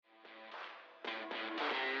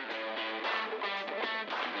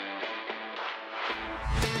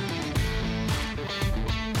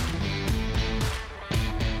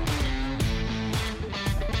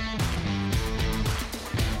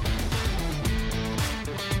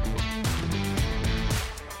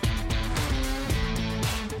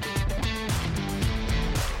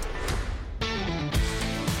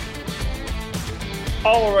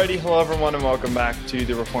Alrighty, hello everyone, and welcome back to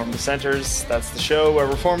the Reformed Dissenters. That's the show where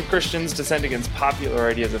Reformed Christians dissent against popular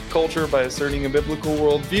ideas of culture by asserting a biblical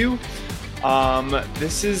worldview.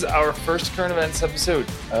 This is our first current events episode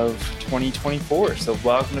of 2024, so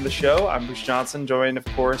welcome to the show. I'm Bruce Johnson, joined, of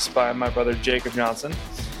course, by my brother Jacob Johnson.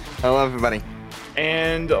 Hello, everybody.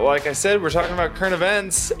 And like I said, we're talking about current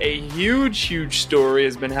events. A huge story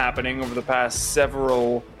has been happening over the past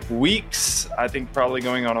several weeks, I think probably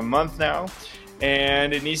going on a month now.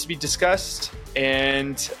 And it needs to be discussed,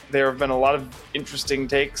 and there have been a lot of interesting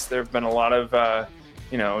takes. There have been a lot of,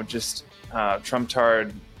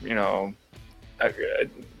 Trump-tard,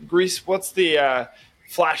 grease. What's the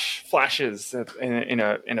flashes in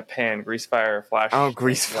a pan? Grease fire flash. Oh,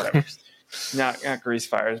 grease fire. Whatever. not grease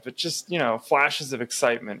fires, but just flashes of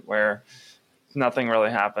excitement where nothing really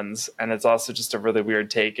happens, and it's also just a really weird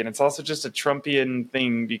take, and it's also just a Trumpian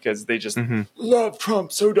thing because they just love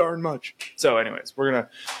Trump so darn much. So anyways, we're gonna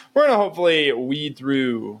hopefully weed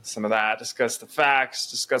through some of that, discuss the facts,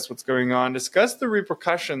 discuss what's going on, discuss the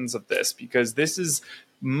repercussions of this, because this is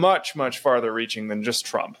much farther reaching than just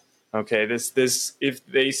Trump. Okay, this if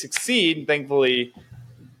they succeed, thankfully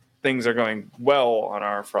things are going well on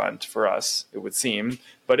our front for us, it would seem.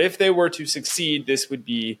 But if they were to succeed, this would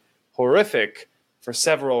be horrific for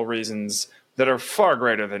several reasons that are far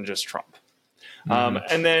greater than just Trump.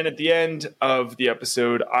 And then at the end of the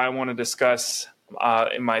episode, I want to discuss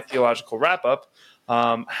in my theological wrap-up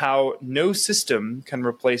how no system can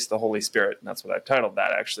replace the Holy Spirit. And that's what I've titled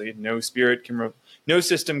that, actually. No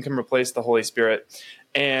system can replace the Holy Spirit.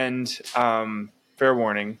 And fair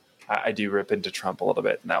warning, I do rip into Trump a little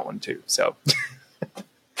bit in that one too. So,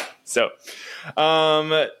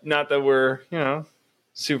 not that we're,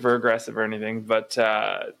 super aggressive or anything, but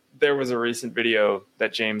there was a recent video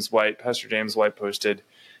that Pastor James White posted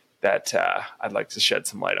that I'd like to shed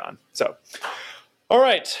some light on. So, all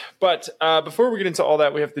right, but before we get into all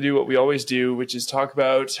that, we have to do what we always do, which is talk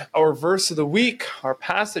about our verse of the week. Our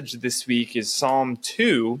passage this week is Psalm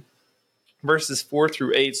 2, verses 4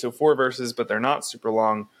 through 8, so 4 verses, but they're not super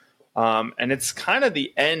long, and it's kind of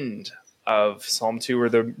the end of Psalm 2, or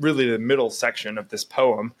really the middle section of this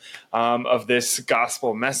poem, of this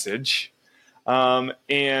gospel message.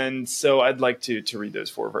 And so I'd like to read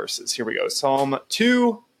those 4 verses. Here we go. Psalm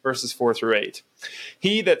 2, verses 4 through 8.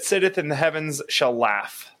 He that sitteth in the heavens shall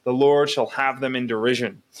laugh. The Lord shall have them in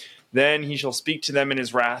derision. Then he shall speak to them in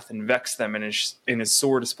his wrath and vex them in his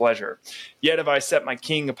sore displeasure. Yet have I set my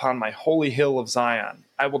king upon my holy hill of Zion.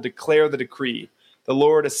 I will declare the decree. The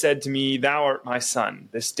Lord has said to me, Thou art my son.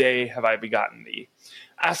 This day have I begotten thee.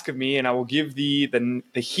 Ask of me, and I will give thee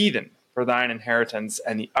the heathen for thine inheritance,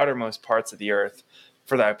 and the uttermost parts of the earth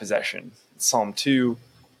for thy possession. Psalm 2,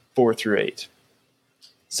 4 through 8.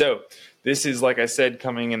 So this is, like I said,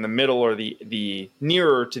 coming in the middle, or the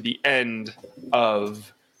nearer to the end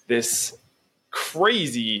of this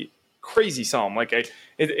crazy psalm.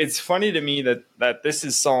 It's funny to me that this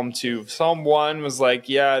is Psalm 2. Psalm 1 was like,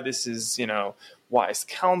 yeah, this is, wise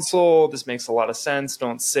counsel. This makes a lot of sense.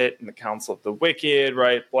 Don't sit in the counsel of the wicked,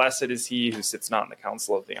 right? Blessed is he who sits not in the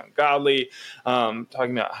counsel of the ungodly.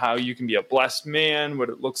 Talking about how you can be a blessed man, what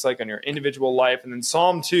it looks like on your individual life. And then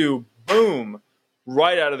Psalm 2, boom,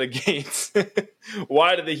 right out of the gates.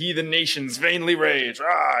 Why do the heathen nations vainly rage?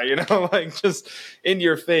 Just in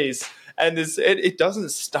your face. And it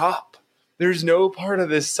doesn't stop. There's no part of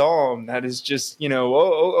this psalm that is just,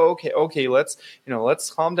 okay, let's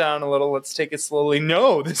calm down a little. Let's take it slowly.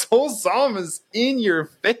 No, this whole psalm is in your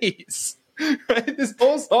face, right? This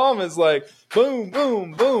whole psalm is like boom,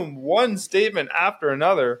 boom, boom, one statement after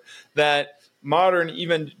another that modern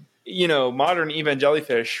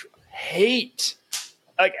evangelifish hate.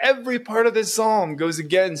 Like, every part of this psalm goes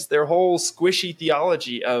against their whole squishy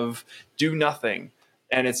theology of do nothing.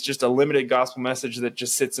 And it's just a limited gospel message that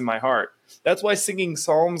just sits in my heart. That's why singing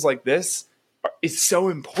psalms like this is so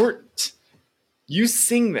important. You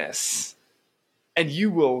sing this, and you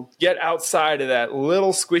will get outside of that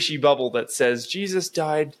little squishy bubble that says, Jesus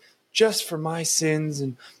died just for my sins,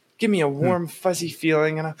 and give me a warm, fuzzy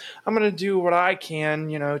feeling, and I'm going to do what I can,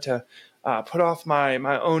 to put off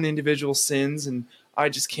my own individual sins, and I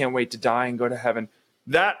just can't wait to die and go to heaven.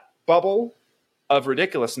 That bubble of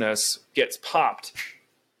ridiculousness gets popped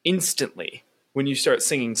instantly when you start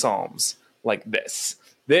singing psalms like this.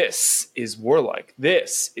 This is warlike.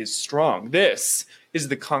 This is strong. This is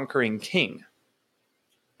the conquering king.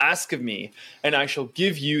 Ask of me, and I shall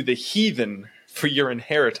give you the heathen for your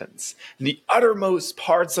inheritance, and the uttermost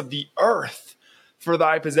parts of the earth for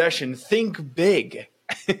thy possession. Think big,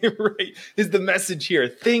 right? Is the message here.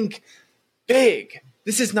 Think big.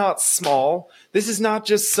 This is not small. This is not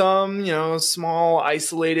just some, small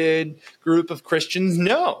isolated group of Christians.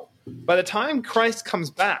 No. By the time Christ comes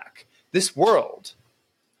back, this world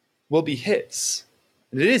will be his.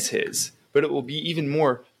 And it is his, but it will be even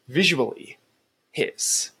more visually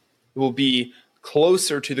his. It will be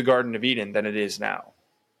closer to the Garden of Eden than it is now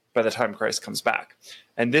by the time Christ comes back.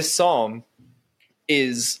 And this psalm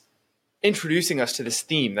is introducing us to this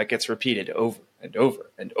theme that gets repeated over and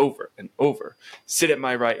over and over and over. Sit at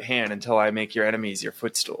my right hand until I make your enemies your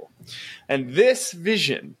footstool. And this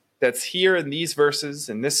vision that's here in these verses,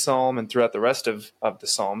 in this psalm, and throughout the rest of the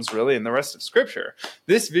psalms, really, and the rest of Scripture,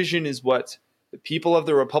 this vision is what the people of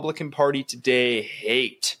the Republican Party today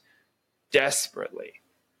hate desperately,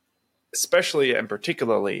 especially and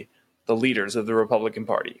particularly the leaders of the Republican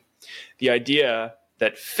Party. The idea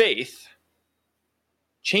that faith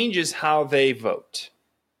changes how they vote.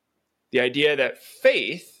 The idea that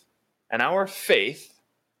faith, the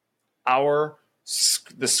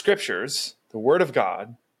Scriptures, the Word of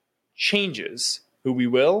God, changes who we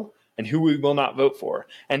will and who we will not vote for.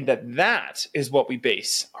 And that is what we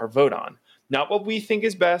base our vote on. Not what we think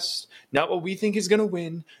is best, not what we think is going to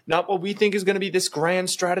win, not what we think is going to be this grand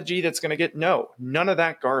strategy that's going to get... No, none of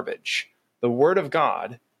that garbage. The Word of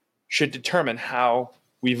God should determine how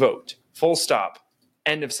we vote. Full stop.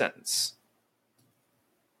 End of sentence.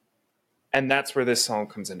 And that's where this psalm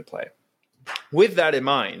comes into play. With that in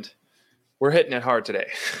mind, we're hitting it hard today.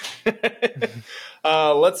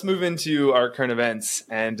 Let's move into our current events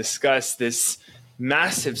and discuss this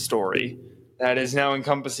massive story that is now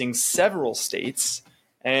encompassing several states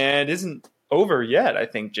and isn't over yet, I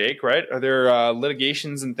think, Jake, right? Are there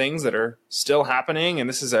litigations and things that are still happening, and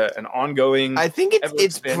this is an ongoing... I think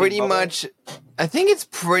it's pretty much... I think it's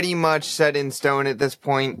pretty much set in stone at this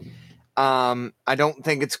point. I don't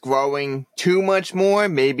think it's growing too much more.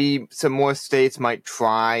 Maybe some more states might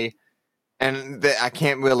try, and I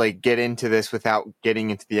can't really get into this without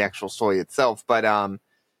getting into the actual story itself. But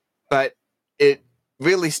it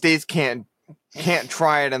really, states can't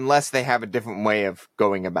try it unless they have a different way of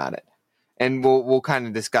going about it, and we'll kind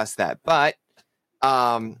of discuss that. But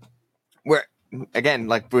we're, again,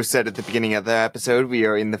 like Bruce said at the beginning of the episode, we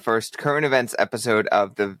are in the first current events episode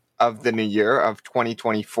of the new year of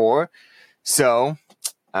 2024. So,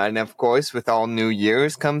 and of course, with all new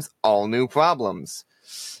years comes all new problems.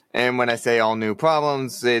 And when I say all new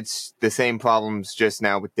problems, it's the same problems, just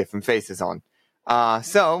now with different faces on.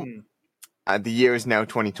 The year is now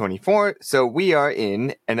 2024, so we are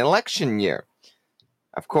in an election year.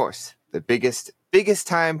 Of course, the biggest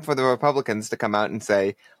time for the Republicans to come out and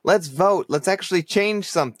say, let's vote, let's actually change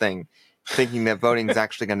something, thinking that voting is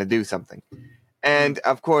actually going to do something. And,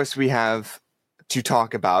 of course, we have to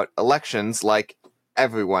talk about elections like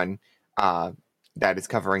everyone that is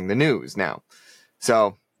covering the news now.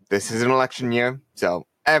 So, this is an election year, so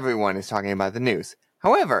everyone is talking about the news.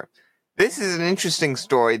 However, this is an interesting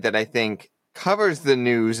story that I think covers the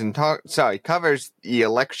news and covers the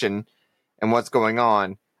election and what's going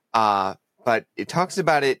on. But it talks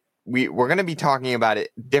about it. We're going to be talking about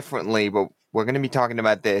it differently, but we're going to be talking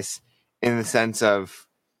about this in the sense of,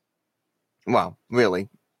 well, really,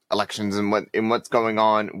 elections and what's going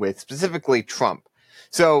on with specifically Trump.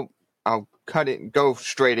 So I'll go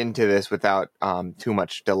straight into this without too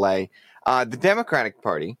much delay. The Democratic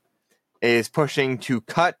Party is pushing to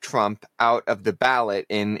cut Trump out of the ballot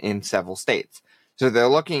in several states. So they're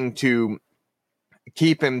looking to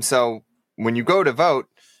keep him. So when you go to vote,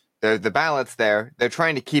 the ballots there, they're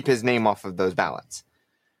trying to keep his name off of those ballots.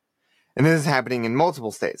 And this is happening in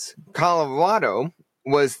multiple states. Colorado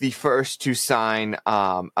was the first to sign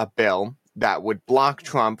a bill that would block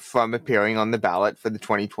Trump from appearing on the ballot for the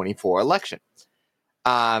 2024 election.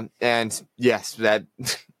 And yes, that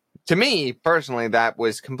to me personally, that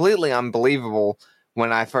was completely unbelievable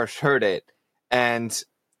when I first heard it. And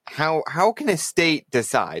how can a state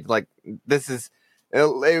decide? Like, this is,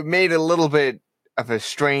 it made a little bit of a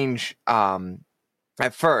strange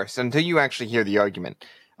at first until you actually hear the argument,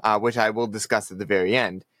 which I will discuss at the very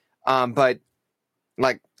end. But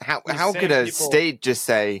like, how could a state just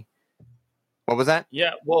say, what was that?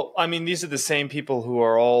 Yeah, well, I mean, these are the same people who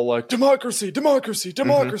are all like, democracy, democracy,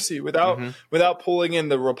 democracy, without pulling in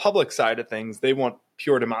the Republic side of things. They want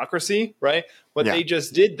pure democracy, right? What they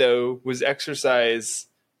just did, though, was exercise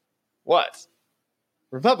what?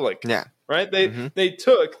 Republic. Yeah. Right? They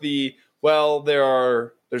took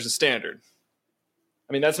there's a standard.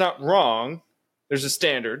 I mean, that's not wrong. There's a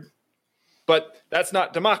standard, but that's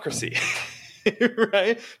not democracy.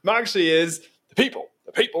 Right? Democracy is the people.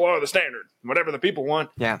 The people are the standard. Whatever the people want,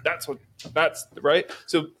 that's right.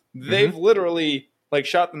 So they've literally like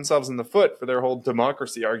shot themselves in the foot for their whole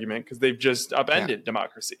democracy argument because they've just upended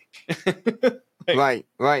democracy. Right.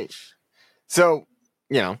 So,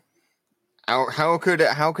 how could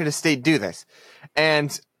a state do this?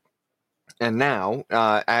 And now,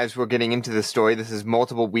 as we're getting into the story, this is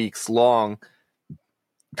multiple weeks long.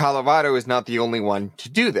 Colorado is not the only one to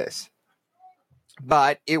do this,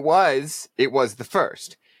 but it was the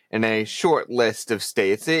first in a short list of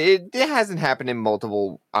states. It hasn't happened in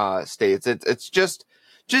multiple states. It's just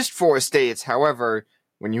 4 states. However,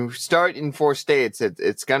 when you start in 4 states,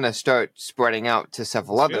 it's gonna start spreading out to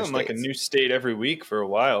several other states. Like a new state every week for a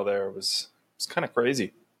while there. It was kind of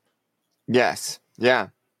crazy. Yes, yeah.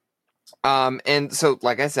 And so,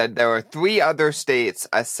 like I said, there are 3 other states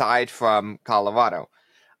aside from Colorado.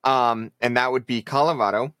 And that would be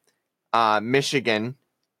Colorado, Michigan,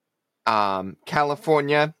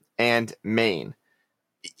 California, and Maine.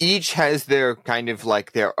 Each has their kind of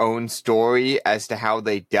like their own story as to how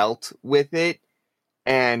they dealt with it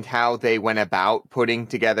and how they went about putting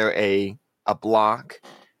together a block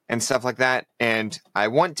and stuff like that. And I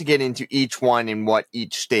want to get into each one and what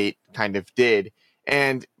each state kind of did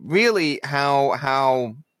and really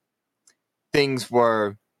how things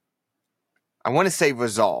were, I want to say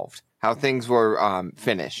resolved, how things were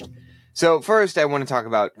finished. So first, I want to talk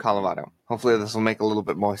about Colorado. Hopefully this will make a little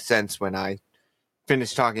bit more sense when I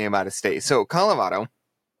finish talking about a state. So Colorado,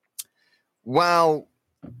 while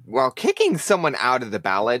kicking someone out of the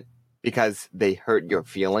ballot because they hurt your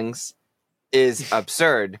feelings is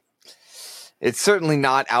absurd, it's certainly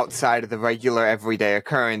not outside of the regular everyday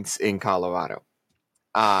occurrence in Colorado.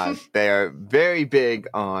 They are very big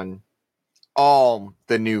on all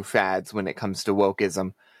the new fads when it comes to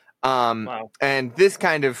wokeism. Wow. And this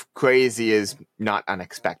kind of crazy is not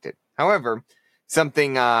unexpected. However,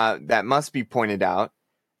 something that must be pointed out,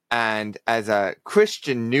 and as a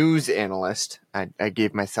Christian news analyst, I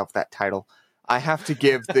gave myself that title, I have to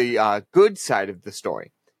give the good side of the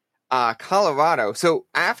story. Colorado, so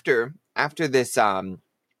after this,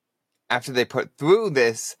 after they put through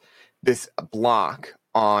this block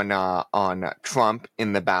on Trump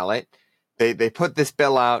in the ballot, they put this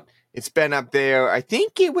bill out. It's been up there. I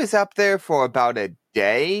think it was up there for about a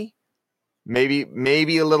day,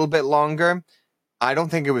 maybe a little bit longer. I don't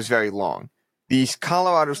think it was very long. The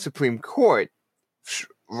Colorado Supreme Court,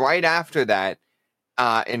 right after that,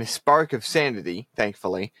 in a spark of sanity,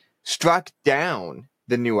 thankfully, struck down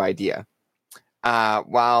the new idea.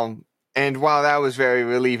 While that was very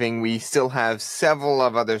relieving, we still have several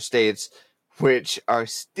of other states which are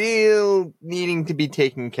still needing to be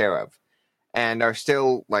taken care of. And are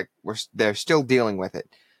still they're still dealing with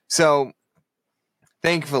it. So,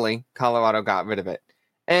 thankfully, Colorado got rid of it.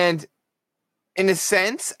 And in a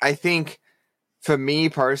sense, I think for me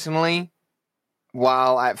personally,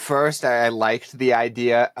 while at first I liked the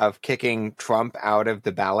idea of kicking Trump out of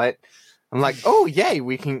the ballot, I'm like, oh yay,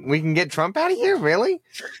 we can get Trump out of here, really?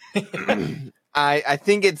 I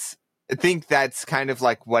think that's kind of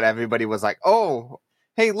like what everybody was like, oh,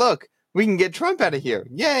 hey, look, we can get Trump out of here,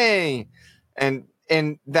 yay!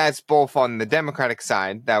 And that's both on the Democratic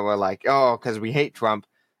side that we're like, oh, because we hate Trump.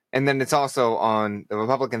 And then it's also on the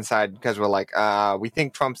Republican side because we're like, we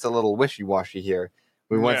think Trump's a little wishy-washy here.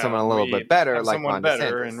 We want someone a little bit better, like Ron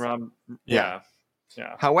DeSantis. And Ron, yeah.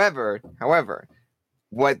 However,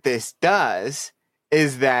 what this does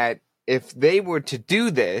is that if they were to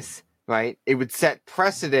do this, right, it would set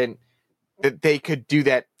precedent that they could do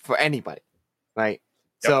that for anybody, right?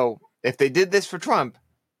 Yep. So if they did this for Trump,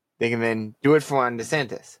 they can then do it for Ron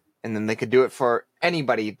DeSantis, and then they could do it for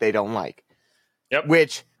anybody they don't like. Yep.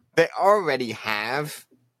 Which they already have,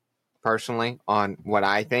 personally, on what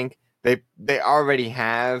I think. They already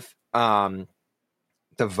have the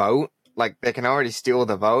vote. Like, they can already steal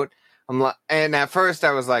the vote. And at first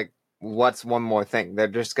I was like, what's one more thing? If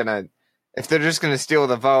they're just gonna steal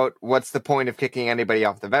the vote, what's the point of kicking anybody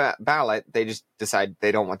off the ballot? They just decide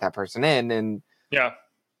they don't want that person in, and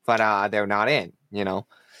but they're not in,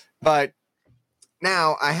 But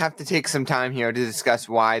now I have to take some time here to discuss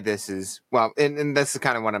why this is, well, and this is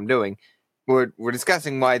kind of what I'm doing. We're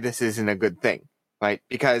discussing why this isn't a good thing, right?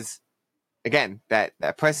 Because, again, that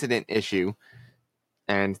precedent issue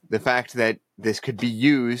and the fact that this could be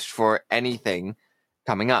used for anything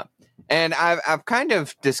coming up. And I've kind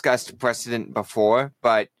of discussed precedent before,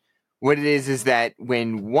 but what it is that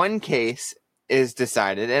when one case is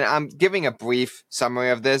decided, and I'm giving a brief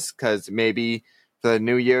summary of this because maybe for the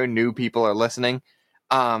new year, new people are listening.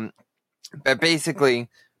 But basically,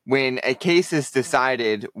 when a case is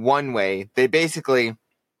decided one way, they basically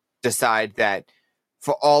decide that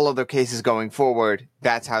for all other cases going forward,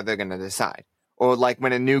 that's how they're going to decide. or like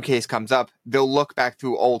when a new case comes up, they'll look back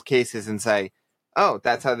through old cases and say, oh,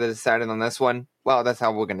 that's how they decided on this one. Well, that's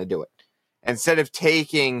how we're going to do it. Instead of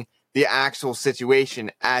taking the actual situation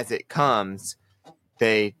as it comes,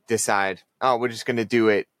 they decide, oh, we're just going to do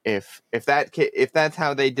it. If that's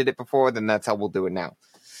how they did it before, then that's how we'll do it now.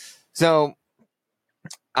 So,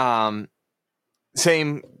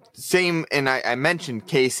 same, and I mentioned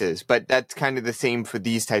cases, but that's kind of the same for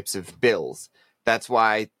these types of bills. That's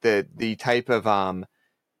why the type of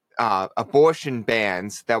abortion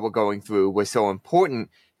bans that were going through was so important,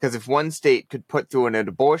 because if one state could put through an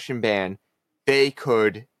abortion ban,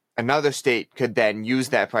 another state could then use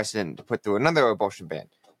that precedent to put through another abortion ban.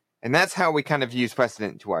 And that's how we kind of use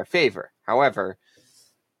precedent to our favor. However,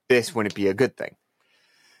 this wouldn't be a good thing.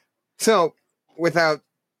 So, without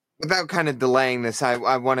kind of delaying this,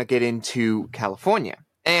 I want to get into California.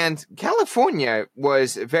 And California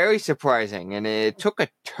was very surprising, and it took a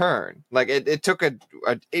turn. Like, it took a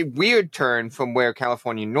weird turn from where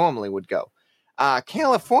California normally would go.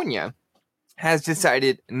 California has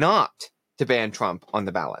decided not to ban Trump on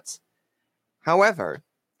the ballots. However,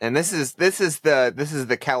 and this is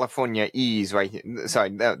the California ease right here. Sorry,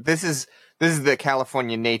 this is the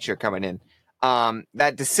California nature coming in.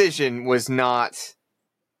 That decision was not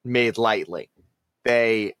made lightly.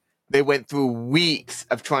 They went through weeks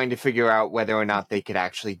of trying to figure out whether or not they could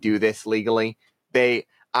actually do this legally.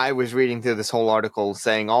 I was reading through this whole article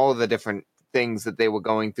saying all of the different things that they were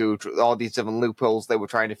going through, all these different loopholes they were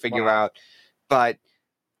trying to figure out, but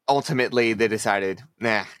ultimately they decided,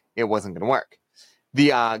 it wasn't going to work.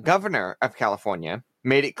 The governor of California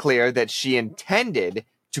made it clear that she intended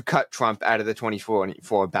to cut Trump out of the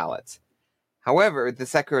 2024 ballots. However, the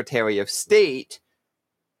Secretary of State,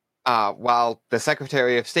 while the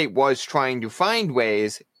Secretary of State was trying to find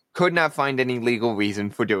ways, could not find any legal reason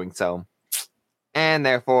for doing so. And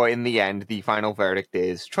therefore, in the end, the final verdict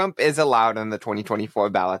is Trump is allowed on the 2024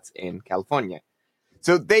 ballots in California.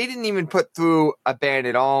 So they didn't even put through a ban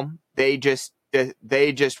at all. They just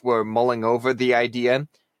were mulling over the idea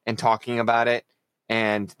and talking about it,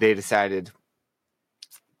 and they decided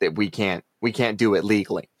that we can't do it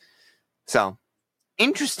legally. So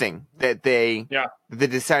interesting that they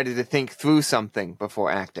decided to think through something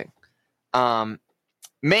before acting.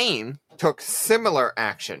 Maine took similar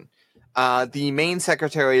action. The Maine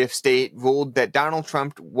Secretary of State ruled that Donald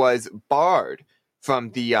Trump was barred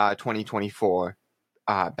from the 2024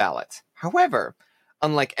 ballots. However,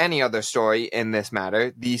 unlike any other story in this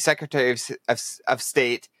matter, the Secretary of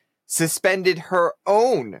State suspended her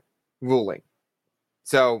own ruling.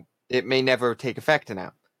 So it may never take effect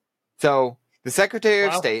now. So the Secretary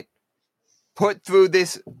of State put through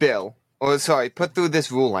this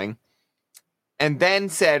ruling, and then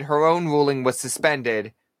said her own ruling was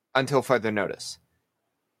suspended until further notice.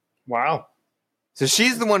 Wow. So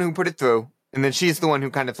she's the one who put it through, and then she's the one who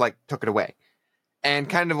kind of like took it away. And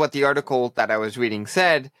kind of what the article that I was reading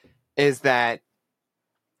said is that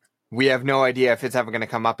we have no idea if it's ever going to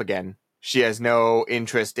come up again. She has no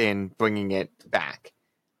interest in bringing it back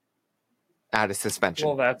out of suspension.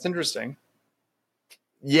 Well, that's interesting.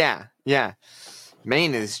 Yeah.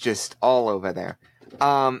 Maine is just all over there.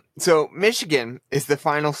 So Michigan is the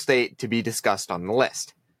final state to be discussed on the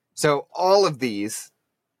list. So all of these,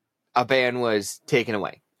 a ban was taken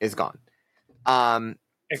away, is gone.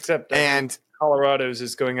 Except Colorado's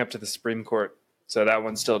is going up to the Supreme Court, so that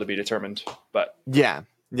one's still to be determined. But yeah,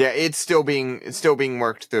 it's still being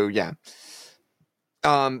worked through. Yeah.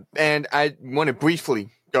 And I want to briefly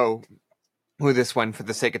go with this one for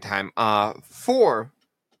the sake of time.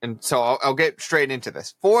 And so I'll get straight into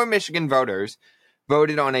this. 4 Michigan voters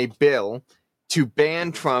voted on a bill to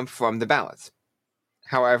ban Trump from the ballots.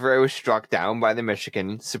 However, it was struck down by the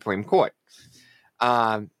Michigan Supreme Court.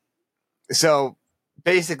 So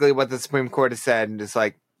basically what the Supreme Court has said is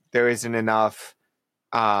like, there isn't enough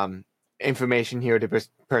information here to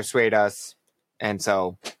persuade us, and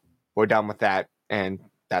so we're done with that, and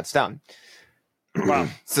that's done. Wow.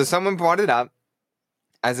 So someone brought it up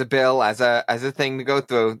as a bill, as a thing to go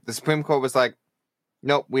through. The Supreme Court was like,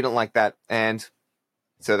 nope, we don't like that, and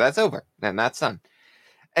so that's over, and that's done.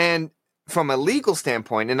 And from a legal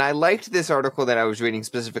standpoint, and I liked this article that I was reading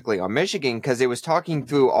specifically on Michigan because it was talking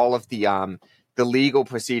through all of the legal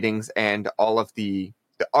proceedings and all of the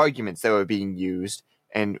arguments that were being used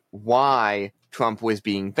and why Trump was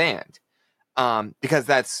being banned. Because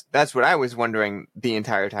that's what I was wondering the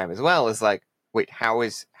entire time as well, is like, wait, how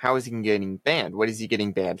is he getting banned? What is he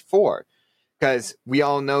getting banned for? Because we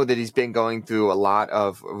all know that he's been going through a lot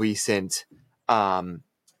of recent court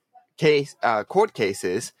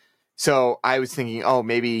cases. So I was thinking, oh,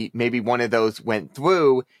 maybe one of those went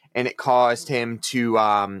through and it caused him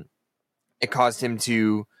to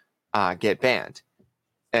get banned.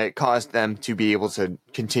 It caused them to be able to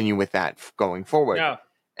continue with that going forward. Yeah.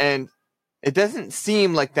 And it doesn't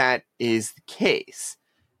seem like that is the case.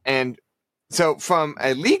 And so from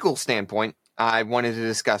a legal standpoint, I wanted to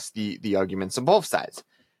discuss the arguments on both sides.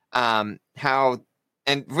 How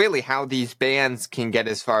these bans can get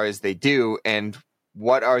as far as they do, and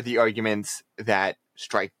what are the arguments that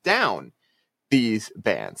strike down these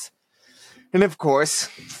bans. And of course,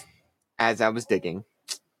 as I was digging,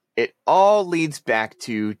 it all leads back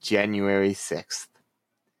to January 6th.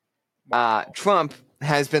 Trump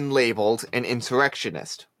has been labeled an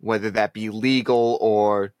insurrectionist, whether that be legal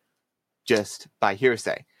or just by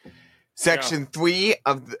hearsay. Section 3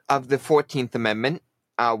 of the 14th Amendment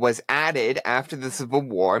was added after the Civil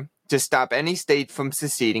War to stop any state from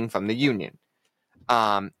seceding from the Union.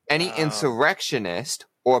 Any insurrectionist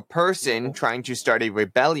or person trying to start a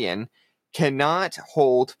rebellion cannot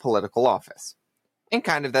hold political office. And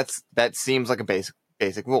kind of that seems like a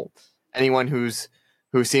basic rule. Anyone who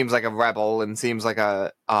seems like a rebel and seems like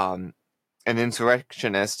an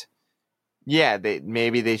insurrectionist,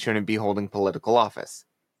 maybe they shouldn't be holding political office.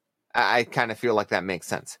 I kind of feel like that makes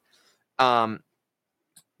sense.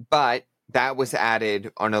 But that was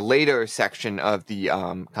added on a later section of the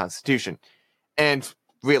Constitution. And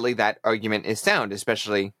really, that argument is sound,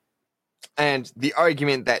 especially. And the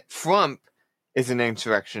argument that Trump is an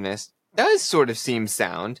insurrectionist does sort of seem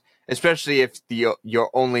sound, especially if your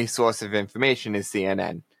only source of information is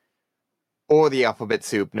CNN or the alphabet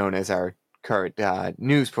soup known as our current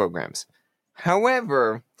news programs.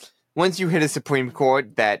 However, once you hit a Supreme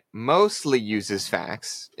Court that mostly uses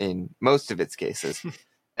facts in most of its cases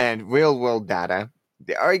and real-world data,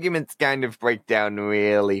 the arguments kind of break down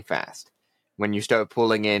really fast. When you start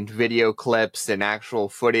pulling in video clips and actual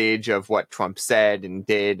footage of what Trump said and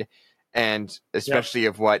did, and especially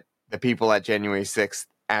of what the people at January 6th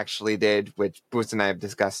actually did, which Bruce and I have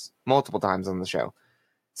discussed multiple times on the show.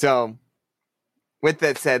 So, with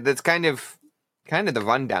that said, that's kind of the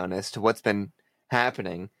rundown as to what's been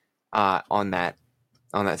happening on that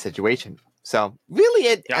situation. So,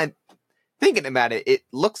 really, thinking about it, it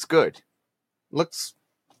looks good. Looks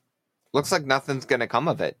like nothing's gonna come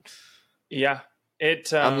of it. Yeah,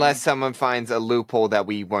 unless someone finds a loophole that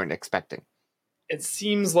we weren't expecting. It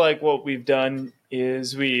seems like what we've done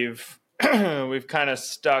is we've kind of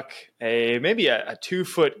stuck maybe a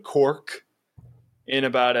 2-foot cork in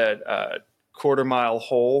about a quarter-mile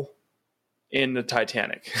hole in the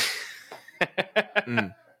Titanic.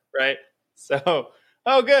 Right? So,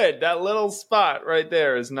 good. That little spot right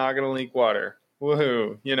there is not going to leak water.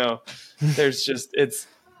 Woohoo. There's just, it's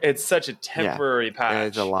such a temporary patch.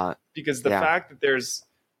 It's a lot. Because the fact that there's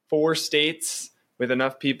 4 states with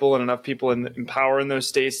enough people and enough people in power in those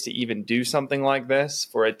states to even do something like this,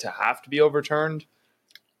 for it to have to be overturned,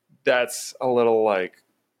 that's a little like,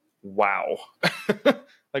 wow.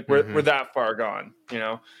 Like we're that far gone,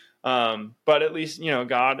 but at least,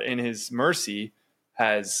 God in his mercy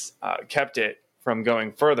has kept it from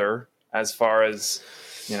going further as far as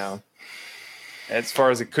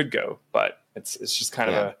it could go. But it's just kind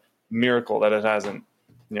of a miracle that it hasn't,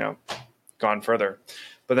 gone further.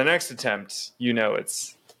 But the next attempt,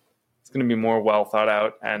 it's going to be more well thought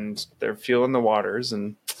out, and they're feeling the waters.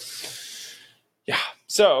 And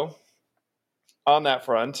so on that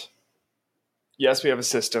front, yes, we have a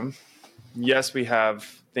system. Yes, we have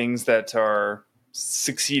things that are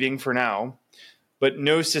succeeding for now, but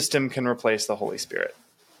no system can replace the Holy Spirit.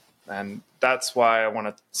 And that's why I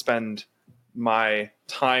want to spend my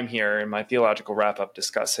time here in my theological wrap-up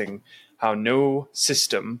discussing how no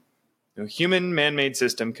human man-made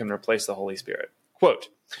system can replace the Holy Spirit. Quote,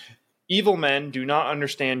 "Evil men do not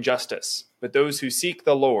understand justice, but those who seek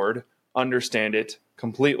the Lord understand it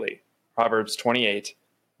completely." Proverbs 28,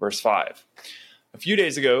 verse 5. A few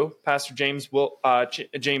days ago, Pastor James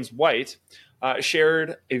White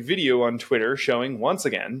shared a video on Twitter showing, once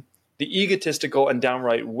again, the egotistical and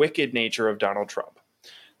downright wicked nature of Donald Trump.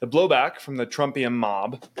 The blowback from the Trumpian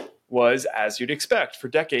mob was, as you'd expect, for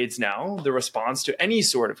decades now, the response to any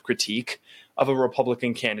sort of critique of a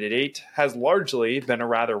Republican candidate has largely been a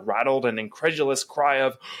rather rattled and incredulous cry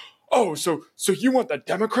of, "Oh, so you want the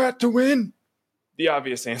Democrat to win?" The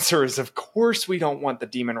obvious answer is, of course, we don't want the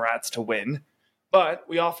demon rats to win, but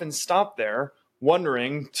we often stop there,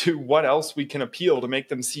 wondering to what else we can appeal to make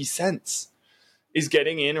them see sense. Is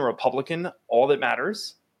getting in a Republican all that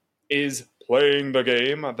matters? Is playing the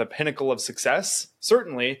game the pinnacle of success?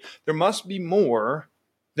 Certainly, there must be more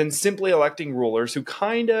than simply electing rulers who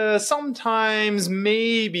kinda sometimes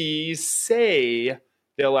maybe say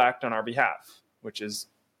they'll act on our behalf, which is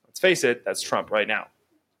Let's face it, that's Trump right now.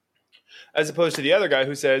 As opposed to the other guy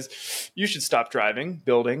who says, you should stop driving,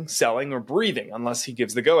 building, selling, or breathing unless he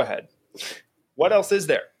gives the go-ahead. What else is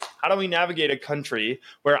there? How do we navigate a country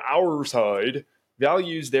where our side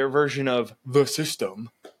values their version of the system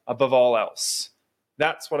above all else?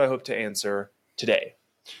 That's what I hope to answer today.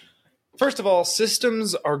 First of all,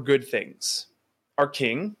 systems are good things. Our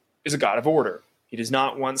king is a God of order. He does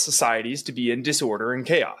not want societies to be in disorder and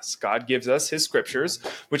chaos. God gives us his scriptures,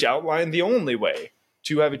 which outline the only way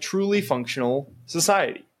to have a truly functional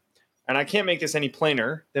society. And I can't make this any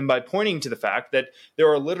plainer than by pointing to the fact that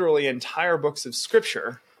there are literally entire books of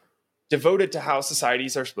scripture devoted to how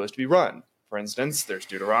societies are supposed to be run. For instance, there's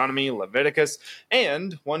Deuteronomy, Leviticus,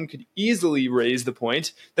 and one could easily raise the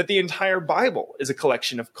point that the entire Bible is a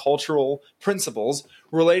collection of cultural principles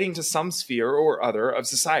relating to some sphere or other of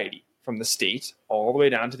society, from the state all the way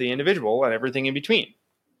down to the individual and everything in between.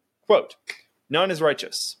 Quote, none is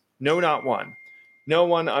righteous, no, not one. No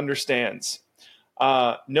one understands.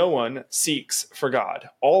 No one seeks for God.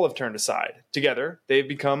 All have turned aside. Together, they've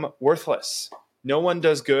become worthless. No one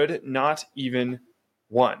does good, not even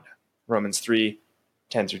one. Romans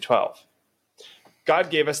 3:10-12.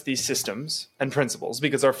 God gave us these systems and principles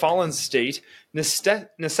because our fallen state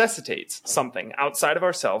necessitates something outside of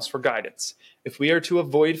ourselves for guidance if we are to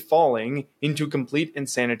avoid falling into complete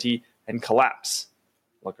insanity and collapse.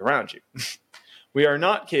 Look around you. We are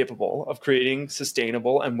not capable of creating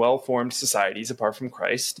sustainable and well-formed societies apart from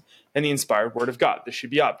Christ and the inspired Word of God. This should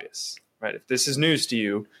be obvious, right? If this is news to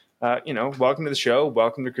you, welcome to the show.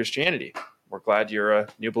 Welcome to Christianity. We're glad you're a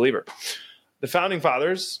new believer. The Founding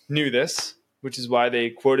Fathers knew this, which is why they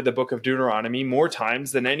quoted the book of Deuteronomy more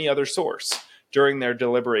times than any other source during their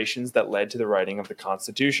deliberations that led to the writing of the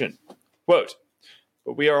Constitution. Quote,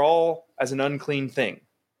 but we are all as an unclean thing,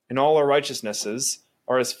 and all our righteousnesses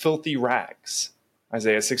are as filthy rags.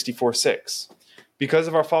 Isaiah 64:6. Because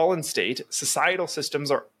of our fallen state, societal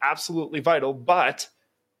systems are absolutely vital, but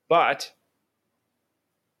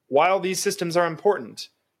while these systems are important,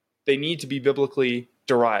 they need to be biblically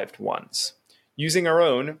derived ones. Using our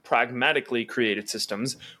own pragmatically created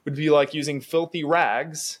systems would be like using filthy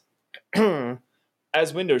rags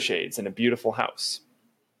as window shades in a beautiful house.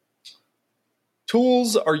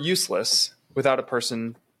 Tools are useless without a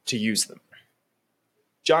person to use them.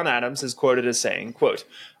 John Adams is quoted as saying, quote,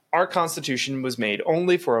 our Constitution was made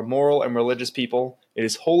only for a moral and religious people. It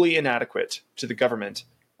is wholly inadequate to the government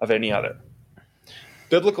of any other.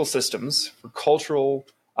 Biblical systems for cultural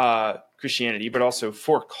Christianity, but also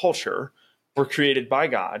for culture, were created by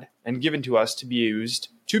God and given to us to be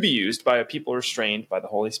used by a people restrained by the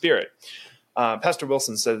Holy Spirit. Pastor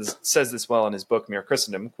Wilson says this well in his book, Mere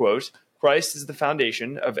Christendom, quote, Christ is the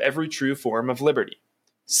foundation of every true form of liberty.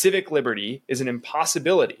 Civic liberty is an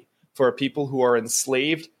impossibility for a people who are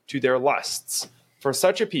enslaved to their lusts. For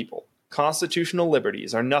such a people, constitutional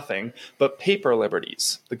liberties are nothing but paper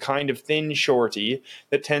liberties, the kind of thin surety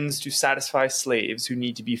that tends to satisfy slaves who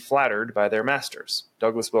need to be flattered by their masters.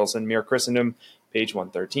 Douglas Wilson, Mere Christendom, page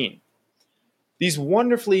 113. These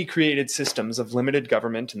wonderfully created systems of limited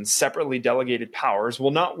government and separately delegated powers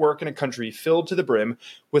will not work in a country filled to the brim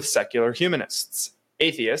with secular humanists.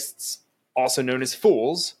 Atheists, also known as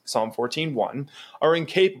fools, Psalm 14:1, are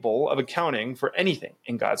incapable of accounting for anything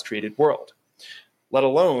in God's created world, let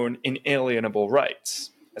alone inalienable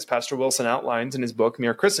rights. As Pastor Wilson outlines in his book,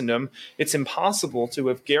 Mere Christendom, it's impossible to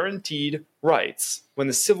have guaranteed rights when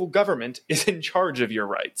the civil government is in charge of your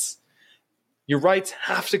rights. Your rights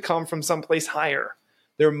have to come from someplace higher.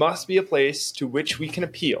 There must be a place to which we can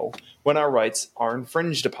appeal when our rights are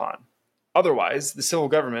infringed upon. Otherwise, the civil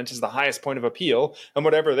government is the highest point of appeal, and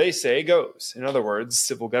whatever they say goes. In other words,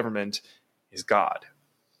 civil government is God.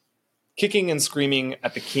 Kicking and screaming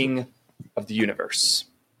at the King of the universe.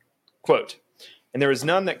 Quote, and there is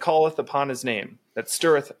none that calleth upon his name, that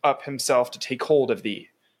stirreth up himself to take hold of thee.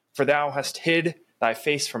 For thou hast hid thy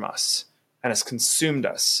face from us, and hast consumed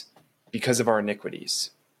us because of our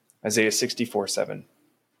iniquities. Isaiah 64:7.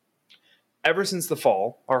 Ever since the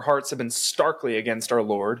fall, our hearts have been starkly against our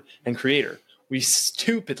Lord and Creator. We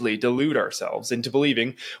stupidly delude ourselves into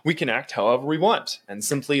believing we can act however we want and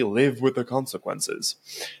simply live with the consequences.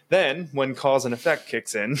 Then, when cause and effect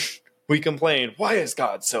kicks in, we complain, why is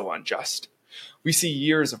God so unjust? We see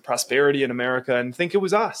years of prosperity in America and think it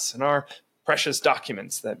was us and our precious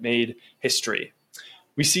documents that made history.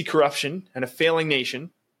 We see corruption and a failing nation,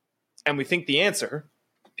 and we think the answer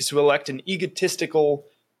is to elect an egotistical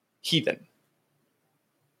heathen.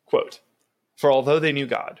 Quote, for although they knew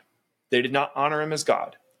God, they did not honor him as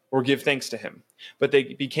God or give thanks to him, but they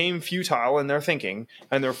became futile in their thinking,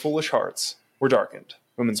 and their foolish hearts were darkened.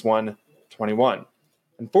 Romans 1:21.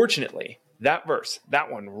 Unfortunately, that verse,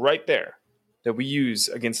 that one right there, that we use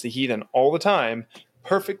against the heathen all the time,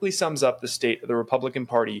 perfectly sums up the state of the Republican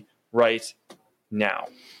Party right now.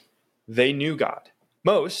 They knew God.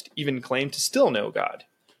 Most even claim to still know God.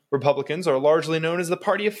 Republicans are largely known as the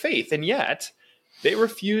party of faith, and yet they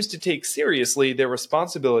refuse to take seriously their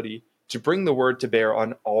responsibility to bring the word to bear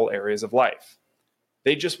on all areas of life.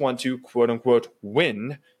 They just want to, quote unquote,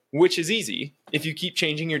 win, which is easy if you keep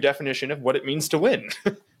changing your definition of what it means to win.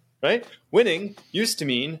 Right? Winning used to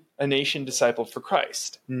mean a nation discipled for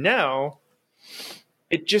Christ. Now,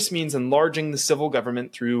 it just means enlarging the civil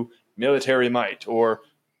government through military might or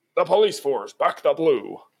the police force, back the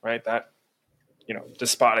blue, right? That,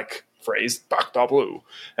 despotic phrase, back the blue,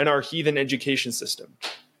 and our heathen education system.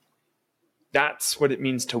 That's what it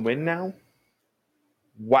means to win now?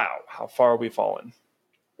 Wow, how far we've fallen.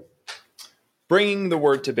 Bringing the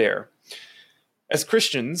word to bear. As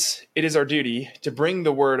Christians, it is our duty to bring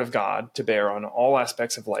the word of God to bear on all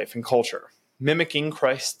aspects of life and culture. Mimicking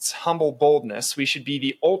Christ's humble boldness, we should be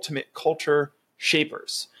the ultimate culture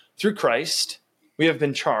shapers. Through Christ, we have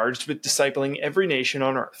been charged with discipling every nation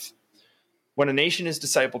on earth. When a nation is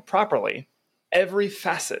discipled properly, every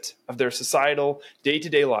facet of their societal,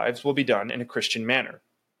 day-to-day lives will be done in a Christian manner.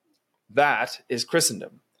 That is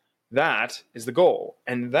Christendom. That is the goal.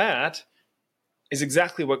 And that is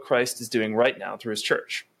exactly what Christ is doing right now through his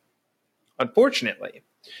church. Unfortunately,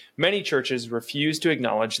 many churches refuse to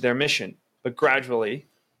acknowledge their mission, but gradually,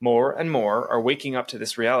 more and more are waking up to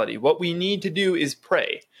this reality. What we need to do is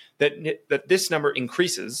pray that this number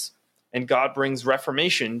increases and God brings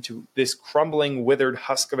reformation to this crumbling, withered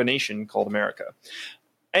husk of a nation called America.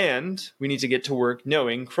 And we need to get to work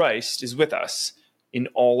knowing Christ is with us in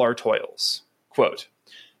all our toils. Quote,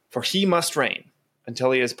 "For he must reign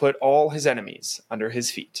until he has put all his enemies under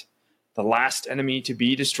his feet. The last enemy to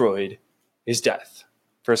be destroyed is death."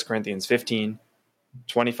 1 Corinthians 15,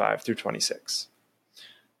 25 through 26.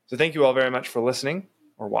 So thank you all very much for listening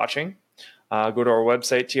or watching. Go to our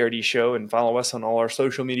website, TRD Show, and follow us on all our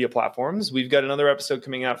social media platforms. We've got another episode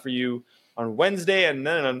coming out for you on Wednesday and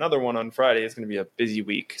then another one on Friday. It's going to be a busy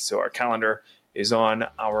week. So our calendar is on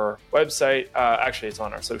our website. Actually, it's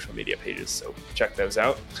on our social media pages, so check those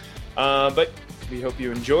out. But we hope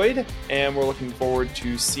you enjoyed, and we're looking forward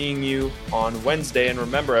to seeing you on Wednesday. And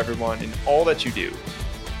remember, everyone, in all that you do,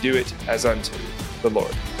 do it as unto the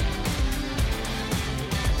Lord.